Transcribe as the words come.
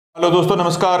Hello दोस्तों,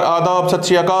 नमस्कार, आदाब, सत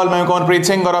श्री अकाल। मैं कौनप्रीत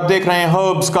सिंह और आप देख रहे हैं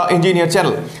हर्ब्स का इंजीनियर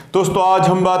चैनल। दोस्तों, आज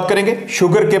हम बात करेंगे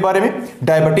शुगर के बारे में,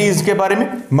 डायबिटीज के बारे में,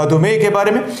 मधुमेह के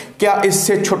बारे में। क्या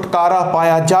इससे छुटकारा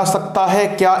पाया जा सकता है?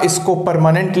 क्या इसको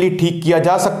परमानेंटली ठीक किया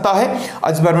जा सकता है?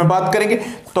 आज इस बारे में बात करेंगे।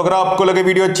 तो अगर आपको लगे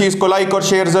वीडियो अच्छी, इसको लाइक और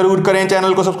शेयर जरूर करें,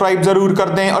 चैनल को सब्सक्राइब जरूर कर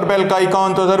दें और बेल का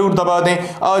आइकॉन तो जरूर दबा दें।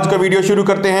 आज का वीडियो शुरू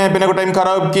करते हैं बिना को टाइम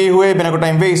खराब किए हुए, बिना को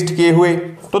टाइम वेस्ट किए हुए।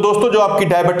 तो दोस्तों, जो आपकी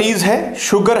डायबिटीज है,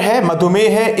 शुगर है,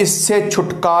 मधुमेह है, इससे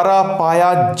छुटकारा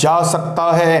पाया जा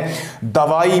सकता है।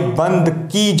 दवाई बंद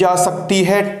की जा सकती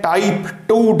है। टाइप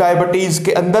 2 डायबिटीज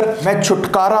के अंदर मैं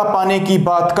छुटकारा पाने की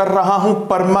बात कर रहा हूं,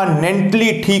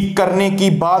 परमानेंटली ठीक करने की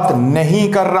बात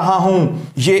नहीं कर रहा हूं।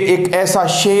 यह एक ऐसा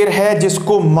शेर है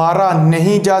जिसको मारा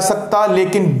नहीं जा सकता,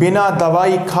 लेकिन बिना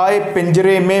दवाई खाए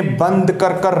पिंजरे में बंद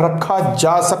कर कर रखा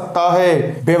जा सकता है।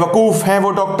 बेवकूफ हैं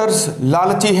वो डॉक्टर्स,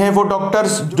 लालची हैं वो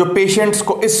डॉक्टर्स जो पेशेंट्स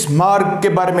को इस मार्ग के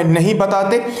बारे में नहीं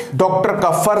बताते। डॉक्टर का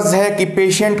फर्ज है कि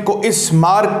पेशेंट को इस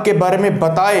मार्ग के बारे में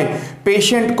बताए।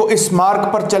 पेशेंट को इस मार्ग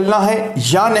पर चलना है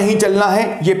या नहीं चलना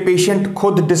है, यह पेशेंट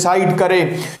खुद डिसाइड करे।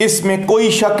 इसमें कोई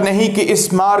शक नहीं कि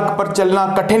इस मार्ग पर चलना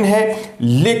कठिन है,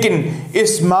 लेकिन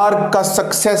इस मार्ग का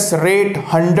सक्सेस रेट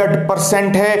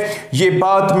 100% है। यह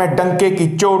बात मैं डंके की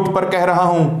चोट पर कह रहा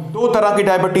हूं। दो तरह की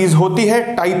डायबिटीज होती है,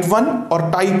 टाइप 1 और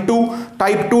टाइप 2।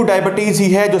 टाइप 2 डायबिटीज ही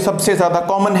है जो सबसे ज्यादा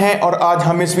कॉमन है, और आज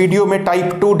हम इस वीडियो में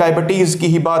टाइप 2 डायबिटीज की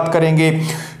ही बात करेंगे।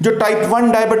 जो टाइप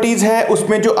 1 डायबिटीज है,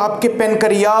 उसमें जो आपके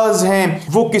पेनक्रियाज हैं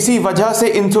वो किसी वजह से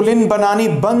इंसुलिन बनानी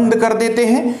बंद कर देते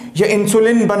हैं या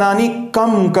इंसुलिन बनानी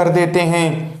कम कर देते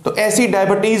हैं। तो ऐसी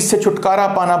डायबिटीज से छुटकारा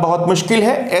पाना बहुत मुश्किल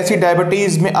है। ऐसी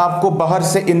डायबिटीज में आपको बाहर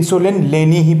से इंसुलिन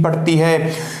लेनी ही पड़ती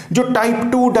है। जो टाइप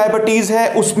 2 डायबिटीज है,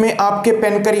 उसमें आपके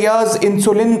पेनक्रियाज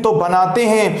इंसुलिन तो बनाते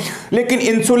हैं, लेकिन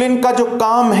इंसुलिन का जो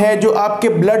काम है, जो आपके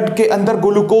ब्लड के अंदर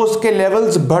ग्लूकोज के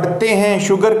लेवल्स बढ़ते हैं,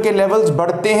 शुगर के लेवल्स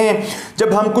बढ़ते हैं,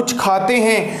 जब हम कुछ खाते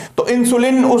हैं तो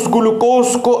इंसुलिन उस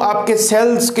ग्लूकोज को आपके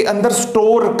सेल्स के अंदर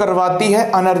स्टोर करवाती है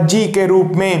एनर्जी के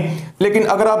रूप में। लेकिन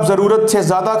अगर आप जरूरत से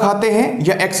ज्यादा खाते हैं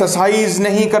या एक्सरसाइज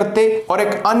नहीं करते और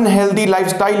एक अनहेल्दी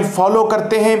लाइफस्टाइल फॉलो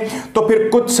करते हैं, तो फिर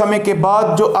कुछ समय के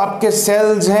बाद जो आपके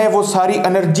सेल्स हैं वो सारी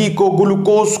एनर्जी को,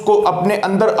 ग्लूकोज को अपने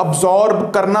अंदर अब्सॉर्ब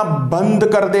करना बंद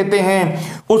कर देते हैं।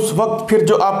 उस वक्त फिर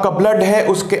जो आपका ब्लड है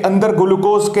उसके अंदर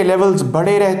ग्लूकोज के लेवल्स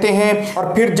बढ़े रहते हैं,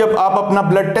 और फिर जब आप अपना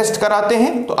ब्लड टेस्ट कराते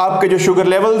हैं तो आपके जो शुगर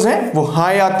लेवल्स हैं वो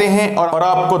हाई आते हैं और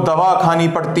आपको दवा खानी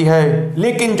पड़ती है।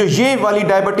 लेकिन जो ये वाली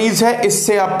डायबिटीज है,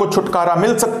 इससे आपको छुटकारा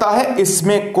मिल सकता है,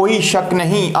 इसमें कोई शक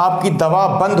नहीं। आपकी दवा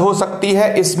बंद हो सकती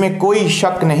है, इसमें कोई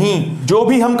शक नहीं। जो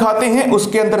भी हम खाते हैं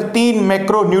उसके अंदर 3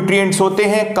 मैक्रो न्यूट्रिएंट्स होते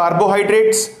हैं,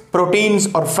 कार्बोहाइड्रेट्स, प्रोटीन्स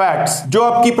और फैट्स। जो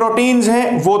आपकी प्रोटीन्स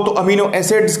हैं वो तो अमीनो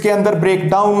एसिड्स के अंदर ब्रेक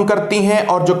डाउन करती हैं,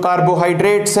 और जो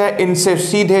कार्बोहाइड्रेट्स है इनसे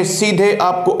सीधे सीधे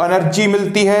आपको एनर्जी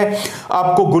मिलती है,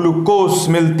 आपको ग्लूकोज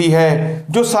मिलती है।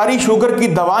 जो सारी शुगर की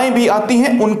दवाएं भी आती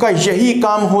हैं उनका यही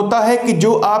काम होता है कि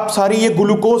जो आप सारी ये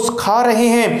ग्लूकोज खा रहे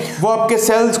हैं वो आपके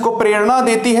सेल्स को प्रेरणा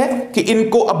देती है कि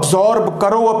इनको अब्सॉर्ब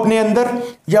करो अपने अंदर।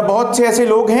 या बहुत से ऐसे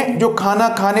लोग हैं जो खाना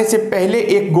खाने से पहले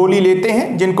एक गोली लेते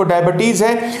हैं, जिनको डायबिटीज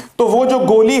है, तो वो जो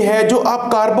गोली है जो आप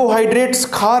कार्बोहाइड्रेट्स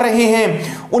खा रहे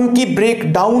हैं उनकी ब्रेक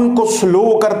डाउन को स्लो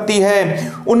करती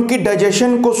है, उनकी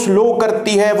डाइजेशन को स्लो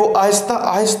करती है। वो आहिस्ता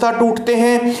आहिस्ता टूटते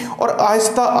हैं और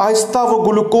आहिस्ता आहिस्ता वो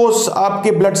ग्लूकोज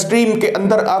आपके ब्लड स्ट्रीम के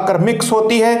अंदर आकर मिक्स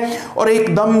होती है, और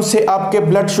एकदम से आपके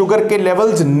ब्लड शुगर के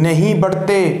लेवल्स नहीं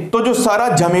बढ़ते। तो जो सारा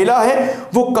झमेला है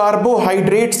वो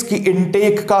कार्बोहाइड्रेट्स की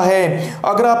इंटेक का है।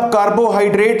 अगर आप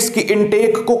कार्बोहाइड्रेट्स की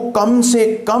इंटेक को कम से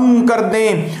कम कर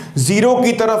दें, जीरो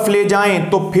की तरफ ले जाएं,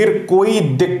 तो फिर कोई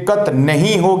दिक्कत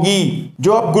नहीं होगी।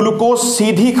 जो आप ग्लूकोज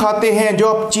सीधी खाते हैं, जो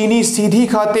आप चीनी सीधी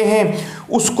खाते हैं,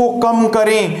 उसको कम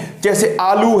करें। जैसे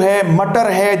आलू है, मटर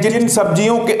है, जिन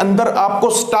सब्जियों के अंदर आपको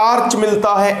स्टार्च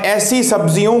मिलता है, ऐसी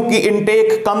सब्जियों की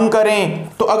इंटेक कम करें।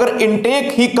 तो अगर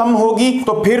इंटेक ही कम होगी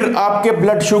तो फिर आपके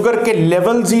ब्लड शुगर के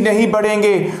लेवल्स ही नहीं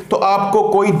बढ़ेंगे, तो आपको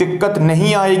कोई दिक्कत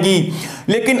नहीं आएगी।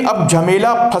 लेकिन अब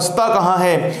झमेला फंसता कहां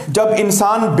है? जब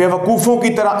इंसान बेवकूफों की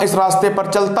तरह इस रास्ते पर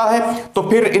चलता है तो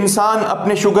फिर इंसान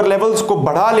अपने शुगर लेवल्स को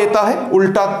बढ़ा लेता है,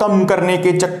 उल्टा कम करने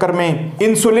के चक्कर में।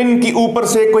 इंसुलिन की ऊपर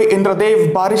से कोई इंद्रदेव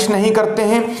बारिश नहीं करते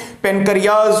हैं।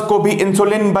 पेनक्रियाज को भी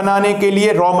इंसुलिन बनाने के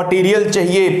लिए रॉ मटेरियल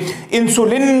चाहिए।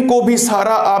 इंसुलिन को भी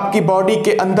सारा आपकी बॉडी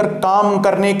के अंदर काम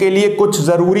करने के लिए कुछ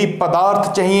जरूरी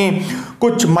पदार्थ चाहिए।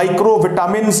 कुछ माइक्रो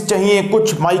विटामिन्स चाहिए,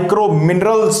 कुछ माइक्रो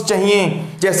मिनरल्स चाहिए,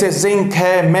 जैसे जिंक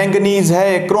है, मैंगनीज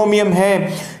है, क्रोमियम है।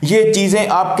 ये चीजें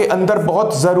आपके अंदर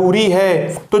बहुत जरूरी है।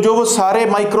 तो जो वो सारे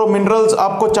माइक्रो मिनरल्स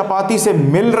आपको चपाती से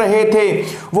मिल रहे थे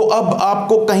वो अब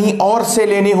आपको कहीं और से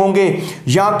लेने होंगे।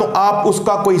 या तो आप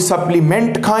उसका कोई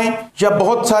सप्लीमेंट खाएं, या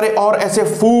बहुत सारे और ऐसे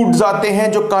फूड्स आते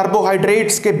हैं जो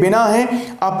कार्बोहाइड्रेट्स के बिना हैं,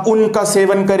 आप उनका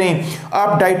सेवन करें।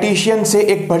 आप डाइटिशियन से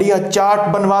एक बढ़िया चार्ट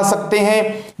बनवा सकते हैं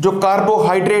जो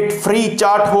कार्बोहाइड्रेट फ्री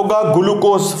चार्ट होगा,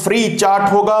 ग्लूकोज फ्री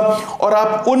चार्ट होगा, और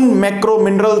आप उन मैक्रो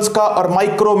मिनरल्स का और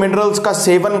माइक्रो मिनरल्स का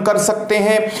सेवन कर सकते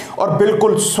हैं और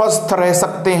बिल्कुल स्वस्थ रह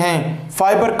सकते हैं।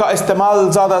 फाइबर का इस्तेमाल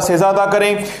ज्यादा से ज्यादा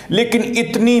करें, लेकिन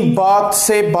इतनी बात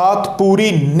से बात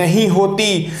पूरी नहीं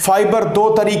होती। फाइबर दो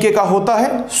तरीके का होता है,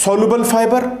 सॉल्युबल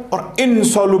फाइबर और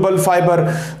इनसॉल्युबल फाइबर।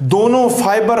 दोनों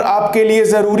फाइबर आपके लिए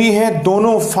जरूरी हैं,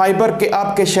 दोनों फाइबर के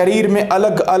आपके शरीर में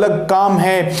अलग अलग काम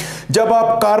है। जब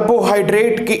आप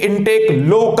कार्बोहाइड्रेट की इंटेक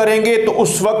लो करेंगे तो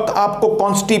उस वक्त आपको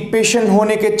कॉन्स्टिपेशन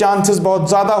होने के चांसेस बहुत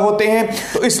ज्यादा होते हैं।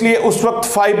 तो इसलिए उस वक्त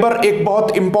फाइबर एक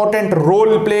बहुत इंपॉर्टेंट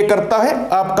रोल प्ले करता है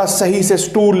आपका सही से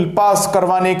स्टूल पास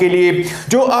करवाने के लिए।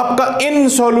 जो आपका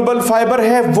इनसॉल्युबल फाइबर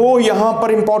है वो यहां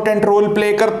पर इंपॉर्टेंट रोल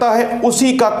प्ले करता है।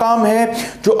 उसी का काम है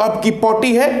जो आपकी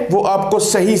पॉटी है वो आपको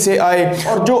सही से आए,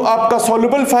 और जो आपका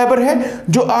सॉल्युबल फाइबर है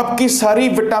जो आपकी सारी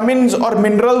विटामिन्स और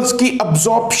मिनरल्स की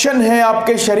अब्जॉर्प्शन है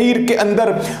आपके शरीर के अंदर,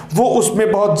 वो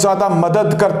उसमें बहुत ज्यादा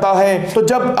मदद करता है। तो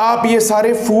जब आप ये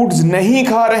सारे फूड्स नहीं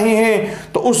खा रहे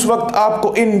हैं तो उस वक्त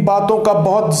आपको इन बातों का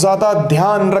बहुत ज्यादा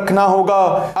ध्यान रखना होगा।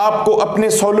 आपको अपने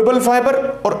सॉल्युबल फाइबर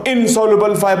और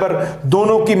इनसॉल्युबल फाइबर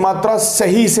दोनों की मात्रा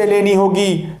सही से लेनी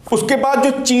होगी। उसके बाद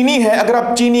जो चीनी है, अगर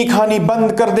आप चीनी खानी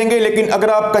बंद कर देंगे, लेकिन अगर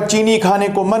आपका चीनी खाने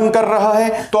को मन कर रहा है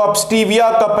तो आप स्टीविया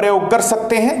का प्रयोग कर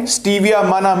सकते हैं। स्टीविया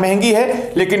माना महंगी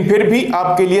है लेकिन फिर भी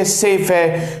आपके लिए सेफ है।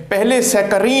 पहले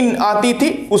सैकरीन आती थी,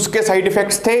 उसके साइड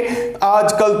इफेक्ट्स थे।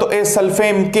 आजकल तो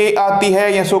एसल्फेम के आती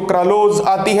है या सुक्रालोज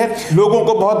आती है। लोगों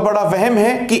को बहुत बड़ा वहम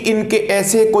है कि इनके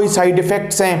ऐसे कोई साइड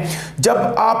इफेक्ट्स हैं।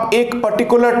 जब आप एक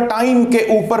पर्टिकुलर टाइम के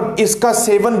ऊपर इसका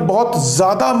सेवन बहुत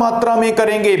ज्यादा मात्रा में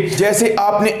करेंगे, जैसे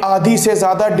आपने आधी से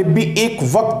ज्यादा डिब्बी एक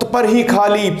वक्त पर ही खा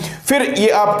ली, फिर ये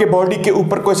आपके बॉडी के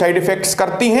ऊपर कोई साइड इफेक्ट्स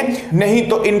करती हैं। नहीं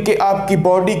तो इनके आपकी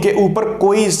बॉडी के ऊपर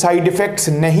कोई साइड इफेक्ट्स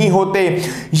नहीं होते।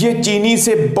 ये चीनी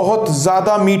से बहुत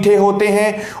ज्यादा मीठे होते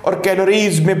हैं और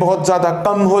कैलोरीज में बहुत ज्यादा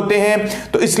कम होते हैं,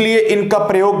 तो इसलिए इनका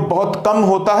प्रयोग बहुत कम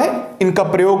होता है, इनका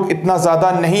प्रयोग इतना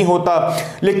ज्यादा नहीं होता।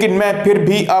 लेकिन मैं फिर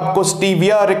भी आपको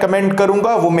स्टीविया रिकमेंड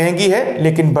करूंगा, वो महंगी है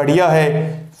लेकिन बढ़िया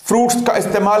है। फ्रूट्स का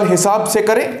इस्तेमाल हिसाब से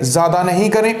करें, ज्यादा नहीं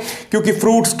करें, क्योंकि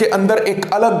फ्रूट्स के अंदर एक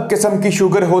अलग किस्म की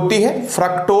शुगर होती है,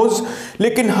 फ्रक्टोज।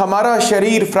 लेकिन हमारा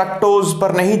शरीर फ्रक्टोज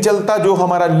पर नहीं चलता। जो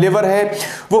हमारा लिवर है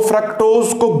वो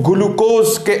फ्रक्टोज को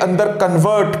ग्लूकोज के अंदर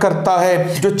कन्वर्ट करता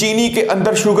है। जो चीनी के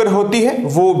अंदर शुगर होती है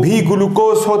वो भी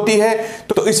ग्लूकोज होती है।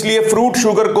 तो इसलिए फ्रूट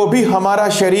शुगर को भी हमारा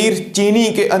शरीर चीनी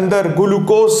के अंदर,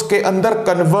 ग्लूकोज के अंदर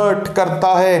कन्वर्ट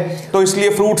करता है। तो इसलिए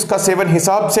फ्रूट्स का सेवन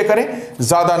हिसाब से करें,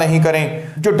 ज्यादा नहीं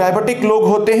करें। जो डायबिटिक लोग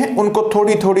होते हैं उनको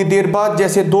थोड़ी थोड़ी देर बाद,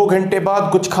 जैसे 2 घंटे बाद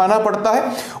कुछ खाना पड़ता है,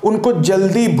 उनको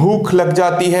जल्दी भूख लग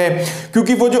जाती है,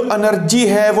 क्योंकि वो जो एनर्जी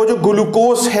है, वो जो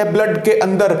ग्लूकोज है ब्लड के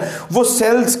अंदर, वो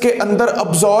सेल्स के अंदर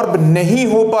अब्सॉर्ब नहीं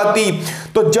हो पाती।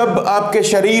 तो जब आपके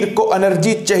शरीर को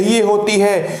एनर्जी चाहिए होती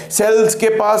है, सेल्स के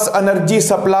पास एनर्जी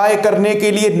सप्लाई करने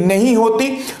के लिए नहीं होती,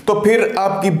 तो फिर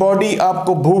आपकी बॉडी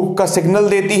आपको भूख का सिग्नल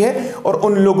देती है और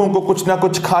उन लोगों को कुछ ना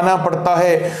कुछ खाना पड़ता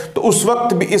है। तो उस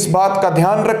वक्त भी इस बात का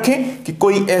ध्यान रखें कि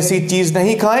कोई ऐसी चीज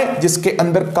नहीं खाएं जिसके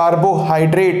अंदर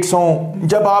कार्बोहाइड्रेट्स हों।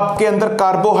 जब आपके अंदर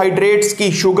कार्बोहाइड्रेट्स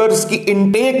की, शुगर्स की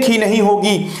इंटेक ही नहीं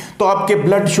होगी तो आपके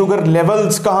ब्लड शुगर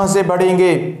लेवल्स कहां से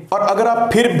बढ़ेंगे। और अगर आप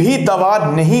फिर भी दवा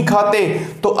नहीं खाते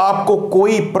तो आपको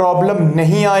कोई प्रॉब्लम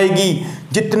नहीं आएगी।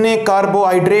 जितने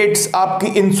कार्बोहाइड्रेट्स आपकी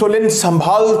इंसुलिन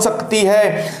संभाल सकती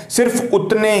है सिर्फ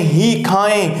उतने ही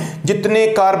खाएं। जितने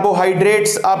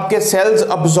कार्बोहाइड्रेट्स आपके सेल्स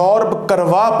अब्सॉर्ब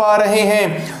करवा पा रहे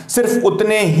हैं सिर्फ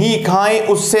उतने ही खाएं,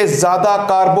 उससे ज्यादा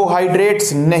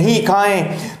कार्बोहाइड्रेट्स नहीं खाएं।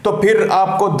 तो फिर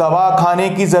आपको दवा खाने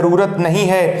की जरूरत नहीं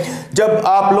है। जब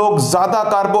आप लोग ज्यादा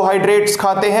कार्बोहाइड्रेट्स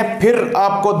खाते हैं फिर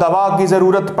आपको दवा की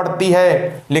जरूरत पड़ती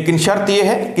है। लेकिन शर्त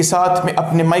यह है कि साथ में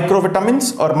अपने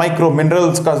माइक्रोविटामिन्स और माइक्रो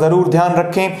मिनरल्स का जरूर ध्यान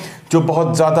रखें, जो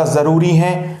बहुत ज़्यादा ज़रूरी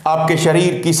हैं आपके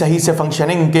शरीर की सही से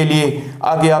फंक्शनिंग के लिए।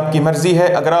 आगे आपकी मर्जी है।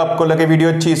 अगर आपको लगे वीडियो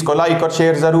अच्छी, इसको लाइक और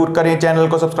शेयर ज़रूर करें, चैनल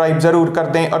को सब्सक्राइब ज़रूर कर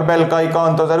दें और बेल का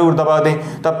आइकॉन तो ज़रूर दबा दें।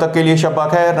 तब तक के लिए शब्बा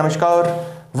खैर, नमस्कार,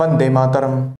 वंदे मातरम।